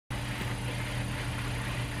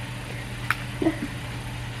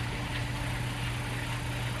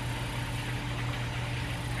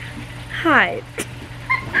Hi.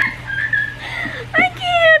 I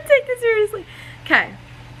can't take this seriously. Okay.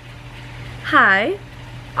 Hi.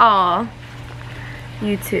 Aw.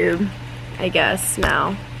 YouTube, I guess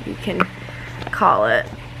now you can call it.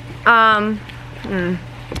 It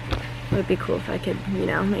would be cool if I could, you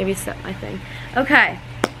know, maybe set my thing. Okay.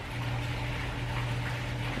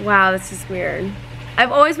 Wow, this is weird.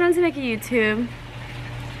 I've always wanted to make a YouTube,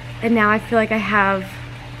 and now I feel like I have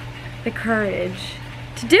the courage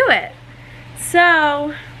to do it.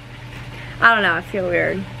 So, I don't know, I feel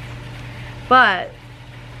weird. But,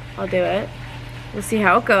 I'll do it. We'll see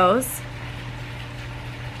how it goes.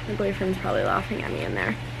 My boyfriend's probably laughing at me in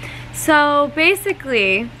there. So,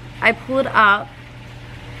 basically, I pulled up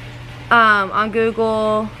on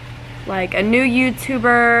Google, like a new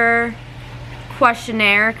YouTuber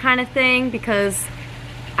questionnaire kind of thing, because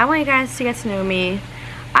I want you guys to get to know me.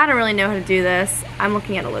 I don't really know how to do this. I'm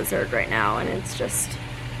looking at a lizard right now, and it's just,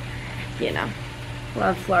 you know,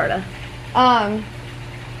 love Florida. I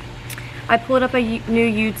pulled up a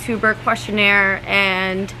new YouTuber questionnaire,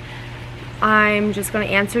 and I'm just gonna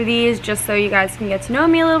answer these just so you guys can get to know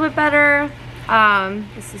me a little bit better.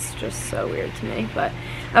 This is just so weird to me, but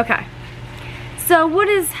okay. So what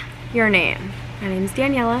is your name? My name is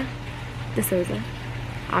Daniela De Souza.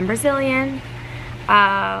 I'm Brazilian,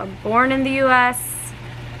 born in the US,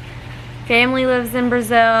 family lives in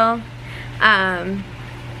Brazil.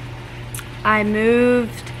 I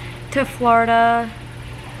moved to Florida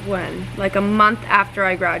when? Like a month after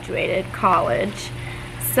I graduated college.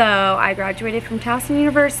 So I graduated from Towson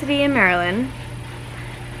University in Maryland.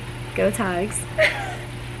 Go Tigers.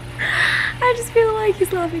 I just feel like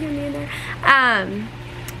he's laughing at me in there.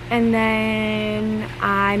 And then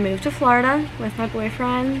I moved to Florida with my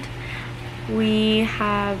boyfriend. We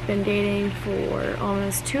have been dating for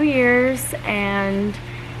almost 2 years, and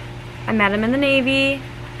I met him in the Navy.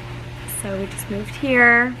 So we just moved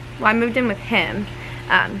here. Well, I moved in with him.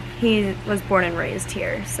 He was born and raised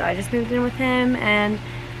here. So I just moved in with him, and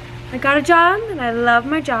I got a job, and I love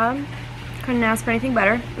my job. Couldn't ask for anything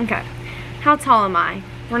better. Okay. How tall am I?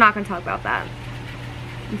 We're not going to talk about that.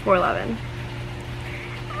 I'm 4'11".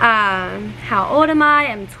 How old am I?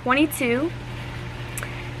 I'm 22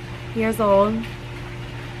 years old.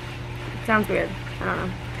 Sounds weird. I don't know.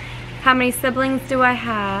 How many siblings do I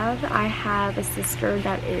have? I have a sister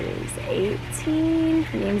that is 18.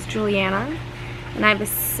 Her name's Juliana. And I have a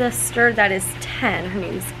sister that is 10. Her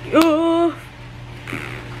name's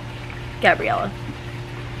Gabriella.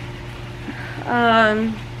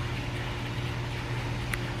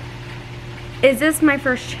 Is this my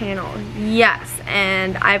first channel? Yes,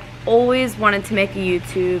 and I've always wanted to make a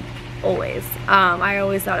YouTube, always. I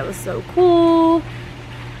always thought it was so cool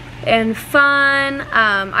and fun.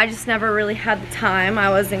 I just never really had the time. I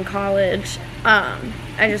was in college.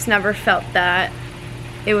 I just never felt that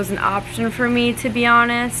it was an option for me, to be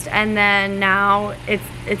honest. And then now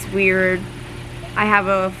it's weird. I have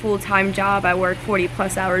a full-time job. I work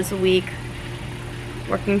 40+ hours a week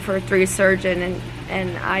working for a 3 surgeon,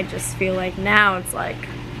 and I just feel like now it's like,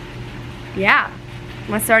 yeah, I'm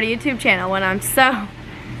gonna start a YouTube channel when I'm so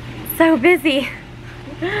busy.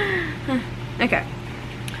 Okay.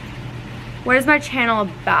 What is my channel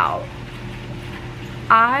about?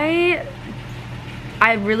 I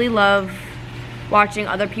really love watching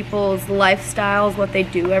other people's lifestyles, what they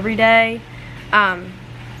do every day.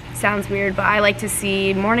 Sounds weird, but I like to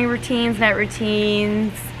see morning routines, night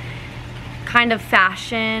routines, kind of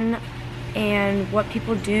fashion, and what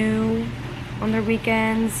people do on their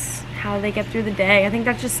weekends, how they get through the day. I think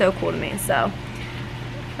that's just so cool to me. So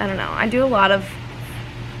I don't know, I do a lot of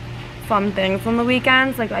fun things on the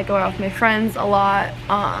weekends. Like I go out with my friends a lot,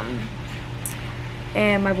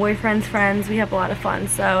 and my boyfriend's friends. We have a lot of fun.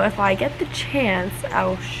 So if I get the chance,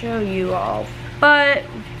 I'll show you all, but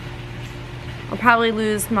I'll probably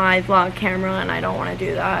lose my vlog camera, and I don't want to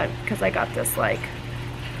do that because I got this, like,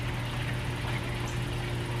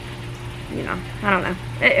 you know, I don't know.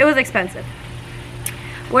 It was expensive.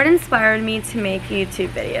 What inspired me to make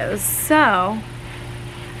YouTube videos? So,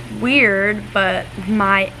 weird, but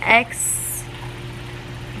my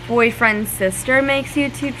ex-boyfriend's sister makes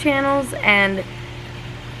YouTube channels, and,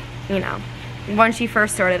 you know, when she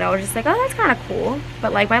first started, I was just like, oh, that's kind of cool,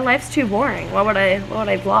 but like my life's too boring. What would I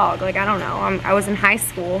vlog? Like, I don't know. I was in high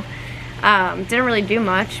school. Didn't really do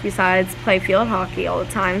much besides play field hockey all the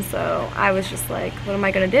time, so I was just like, what am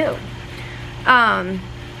I gonna do?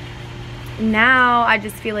 Now I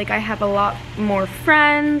just feel like I have a lot more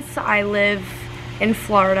friends. I live in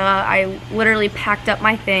Florida. I literally packed up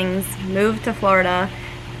my things, moved to Florida.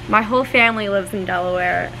 My whole family lives in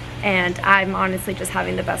Delaware, and I'm honestly just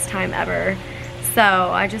having the best time ever. So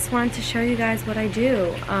I just wanted to show you guys what I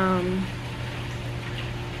do.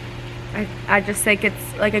 I just think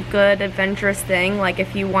it's like a good adventurous thing. Like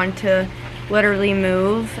if you want to literally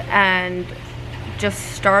move and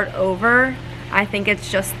just start over, I think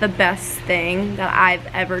it's just the best thing that I've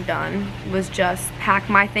ever done, was just pack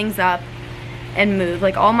my things up and move.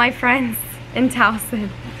 Like all my friends in Towson,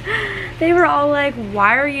 they were all like,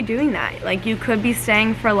 why are you doing that? Like you could be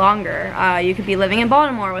staying for longer. You could be living in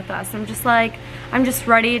Baltimore with us. I'm just like, I'm just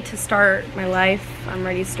ready to start my life. I'm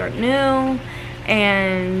ready to start new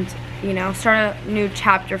and, you know, start a new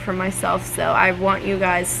chapter for myself. So I want you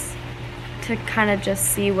guys to kind of just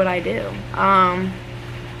see what I do.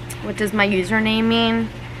 What does my username mean?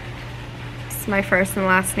 It's my first and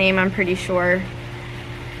last name, I'm pretty sure.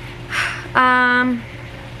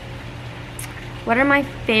 What are my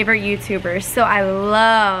favorite YouTubers? So I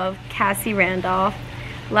love Cassie Randolph.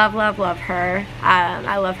 Love, love, love her.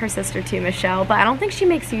 I love her sister too, Michelle, but I don't think she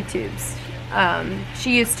makes YouTubes.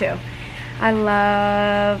 She used to. I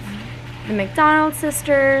love the McDonald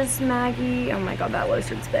sisters, Maggie. Oh my god, that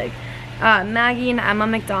lizard's big. Maggie and Emma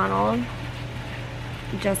McDonald.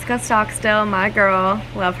 Jessica Stockstill, my girl.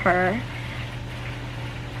 Love her.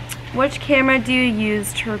 Which camera do you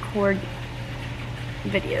use to record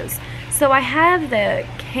videos? So I have the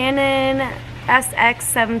Canon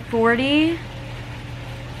SX740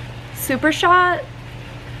 Super Shot,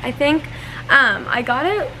 I think. I got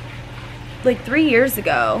it like 3 years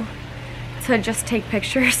ago to just take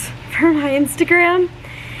pictures for my Instagram.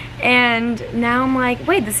 And now I'm like,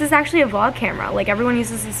 wait, this is actually a vlog camera. Like everyone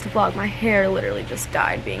uses this to vlog. My hair literally just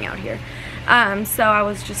died being out here. So I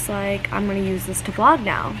was just like, I'm gonna use this to vlog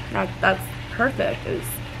now. That's perfect. It was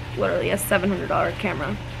literally a $700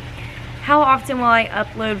 camera. How often will I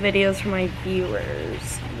upload videos for my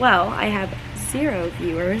viewers? Well, I have 0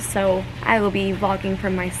 viewers, so I will be vlogging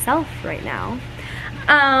for myself right now.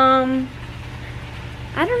 I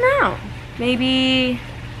don't know. Maybe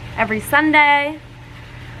every Sunday,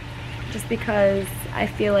 just because I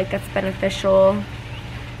feel like that's beneficial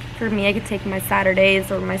for me. I could take my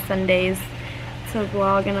Saturdays or my Sundays to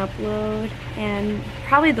vlog and upload, and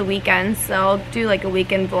probably the weekends, so I'll do like a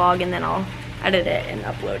weekend vlog and then I'll edit it and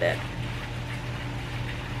upload it.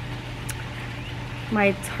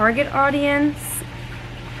 My target audience,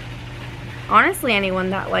 honestly anyone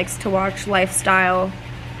that likes to watch lifestyle,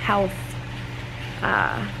 health,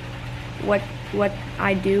 what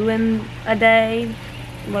I do in a day,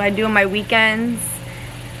 what I do on my weekends.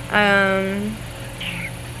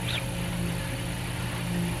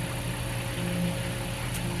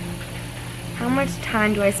 How much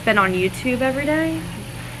time do I spend on YouTube every day?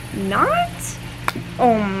 Not?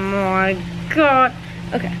 Oh my god.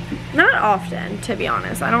 Okay, not often, to be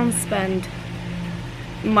honest. I don't spend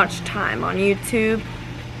much time on YouTube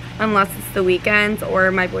unless it's the weekends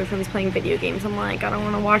or my boyfriend's playing video games. I'm like, I don't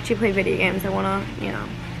want to watch you play video games. I want to, you know,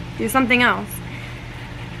 do something else.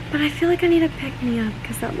 But I feel like I need to pick me up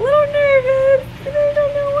because I'm a little nervous and I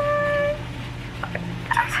don't know why.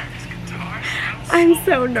 I'm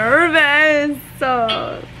so nervous.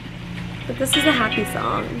 But this is a happy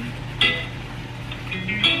song.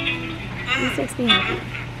 This makes me happy.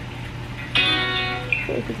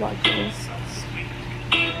 So we could watch this.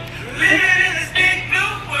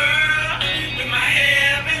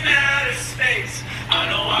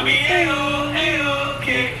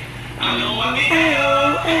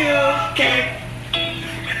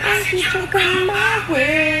 I keep choking my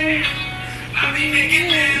way. I'll be making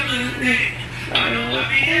lemonade. I know I'll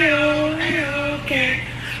be okay.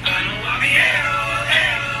 I know I'll be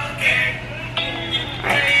okay.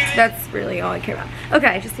 Alright, that's really all I care about. Okay,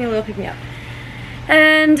 I just need a little pick me up.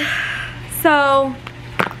 And so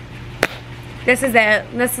this is it.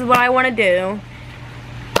 This is what I want to do.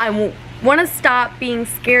 I want to stop being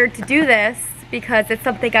scared to do this because it's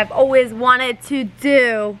something I've always wanted to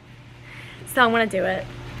do. So I want to do it.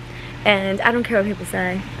 And I don't care what people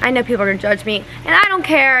say. I know people are going to judge me. And I don't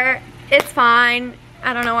care. It's fine.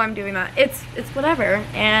 I don't know why I'm doing that. It's whatever.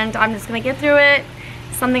 And I'm just going to get through it.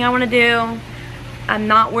 It's something I want to do. I'm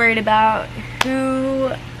not worried about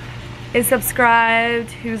who is subscribed,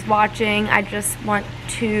 who's watching. I just want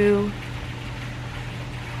to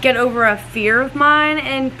get over a fear of mine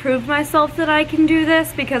and prove myself that I can do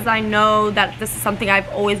this, because I know that this is something I've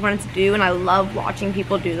always wanted to do and I love watching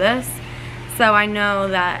people do this. So I know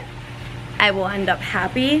that I will end up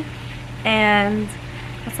happy, and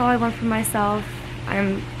that's all I want for myself.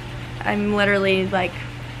 I'm literally like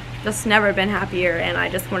just never been happier, and I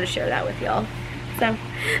just want to share that with y'all. So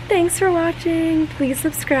thanks for watching. Please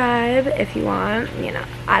subscribe if you want. You know,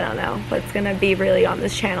 I don't know what's gonna be really on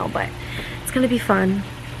this channel, but it's gonna be fun.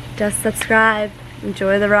 Just subscribe.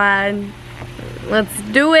 enjoy the ride. Let's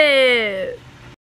do it!